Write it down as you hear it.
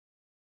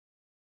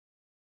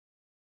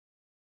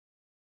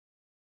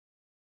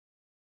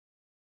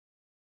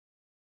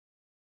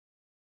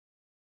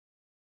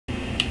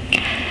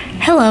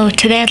Hello,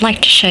 today I'd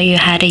like to show you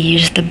how to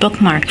use the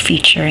bookmark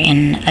feature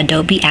in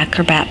Adobe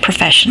Acrobat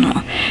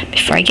Professional.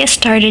 Before I get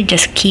started,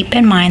 just keep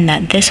in mind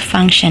that this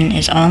function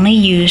is only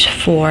used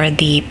for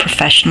the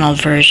professional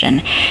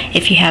version.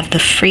 If you have the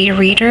free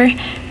reader,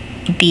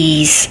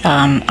 these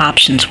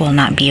options will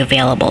not be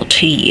available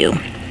to you.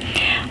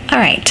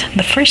 Alright,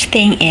 the first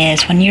thing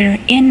is when you're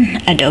in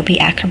Adobe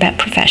Acrobat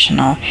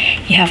Professional,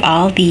 you have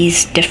all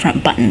these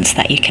different buttons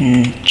that you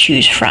can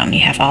choose from. You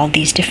have all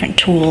these different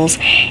tools,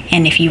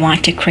 and if you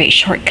want to create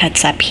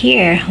shortcuts up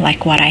here,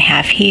 like what I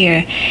have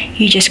here,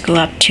 you just go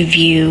up to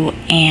View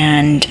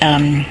and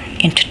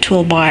into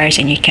Toolbars,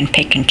 and you can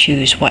pick and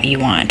choose what you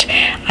want.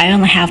 I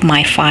only have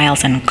my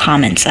files and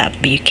comments up,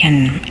 but you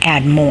can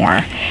add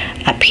more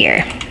up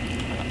here.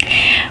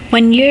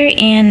 When you're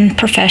in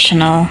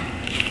Professional,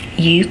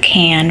 you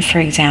can, for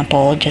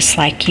example, just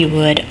like you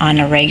would on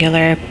a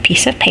regular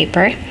piece of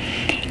paper,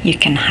 you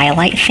can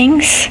highlight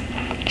things.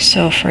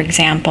 So for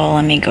example,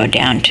 let me go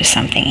down to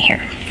something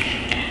here.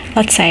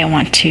 Let's say I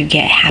want to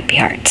get happy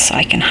hearts. So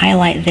I can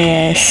highlight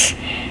this,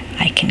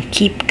 I can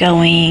keep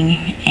going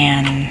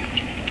and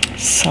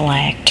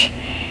select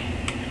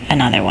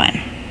another one.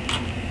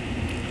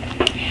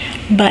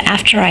 But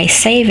after I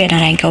save it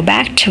and I go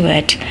back to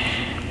it,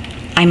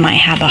 I might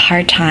have a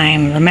hard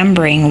time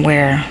remembering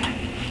where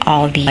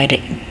all the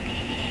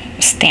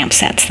stamp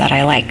sets that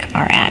I like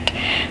are at.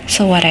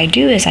 So what I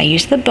do is I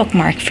use the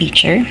bookmark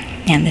feature,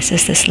 and this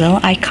is this little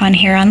icon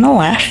here on the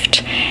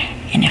left,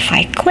 and if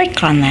I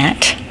click on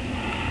that,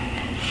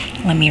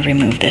 let me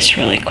remove this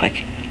really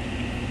quick,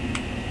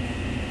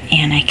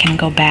 and I can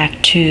go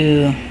back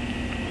to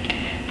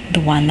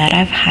the one that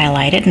I've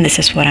highlighted, and this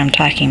is what I'm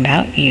talking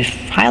about. You've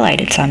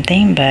highlighted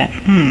something, but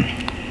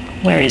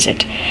where is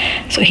it?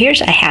 So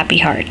here's a happy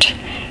heart,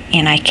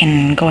 and I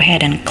can go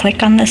ahead and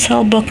click on this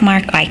little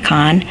bookmark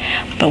icon,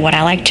 but what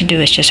I like to do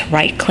is just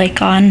right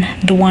click on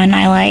the one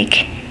I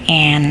like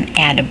and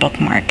add a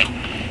bookmark.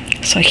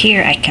 So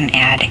here I can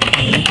add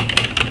a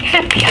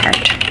happy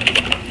heart,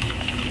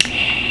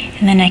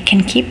 and then I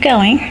can keep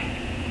going,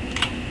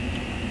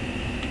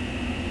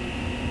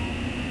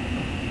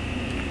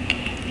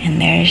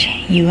 and there's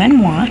you and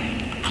moi,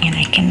 and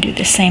I can do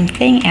the same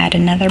thing, add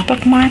another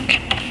bookmark.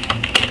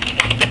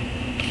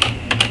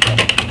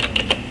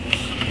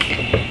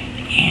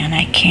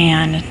 I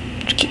can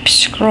keep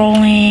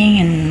scrolling,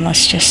 and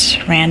let's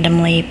just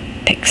randomly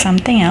pick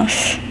something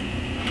else.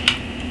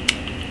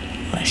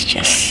 Let's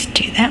just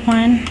do that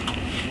one.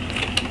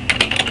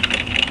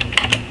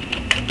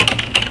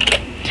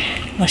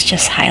 Let's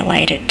just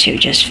highlight it too,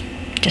 just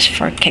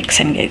for kicks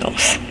and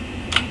giggles.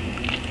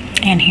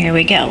 And here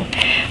we go.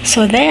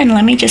 So then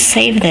let me just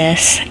save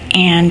this,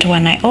 and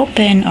when I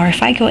open, or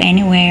if I go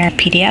anywhere,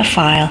 PDF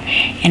file,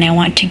 and I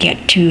want to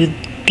get to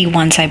the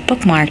ones I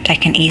bookmarked, I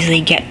can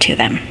easily get to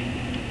them.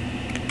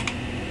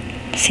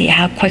 See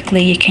how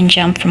quickly you can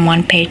jump from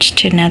one page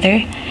to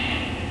another?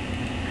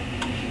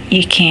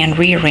 You can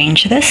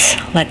rearrange this.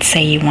 Let's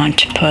say you want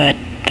to put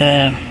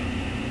the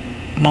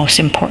most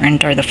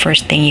important or the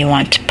first thing you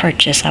want to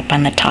purchase up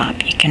on the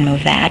top. You can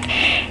move that,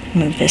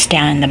 move this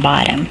down in the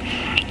bottom.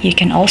 You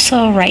can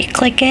also right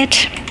click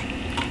it,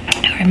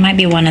 or it might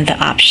be one of the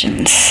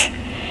options.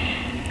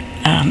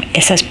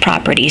 It says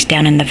properties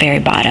down in the very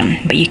bottom,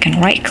 but you can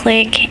right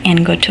click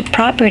and go to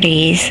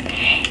properties,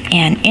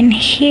 and in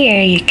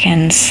here you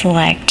can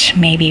select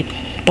maybe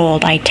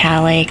bold,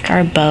 italic,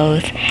 or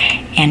both,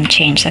 and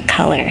change the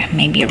color,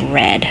 maybe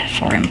red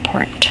for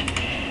important.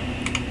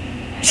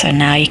 So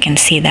now you can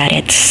see that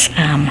it's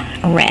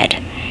red,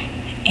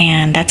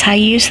 and that's how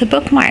you use the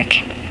bookmark,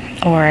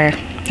 or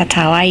that's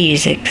how I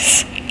use it.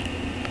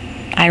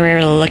 I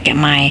rarely look at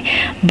my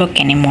book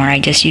anymore. I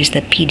just use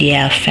the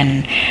PDF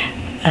and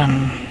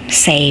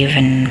save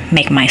and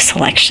make my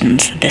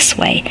selections this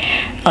way.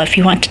 If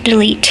you want to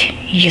delete,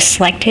 you just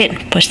select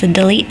it, push the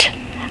delete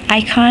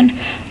icon,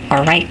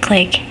 or right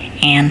click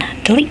and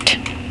delete.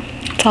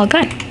 It's all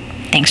good.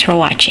 Thanks for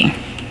watching.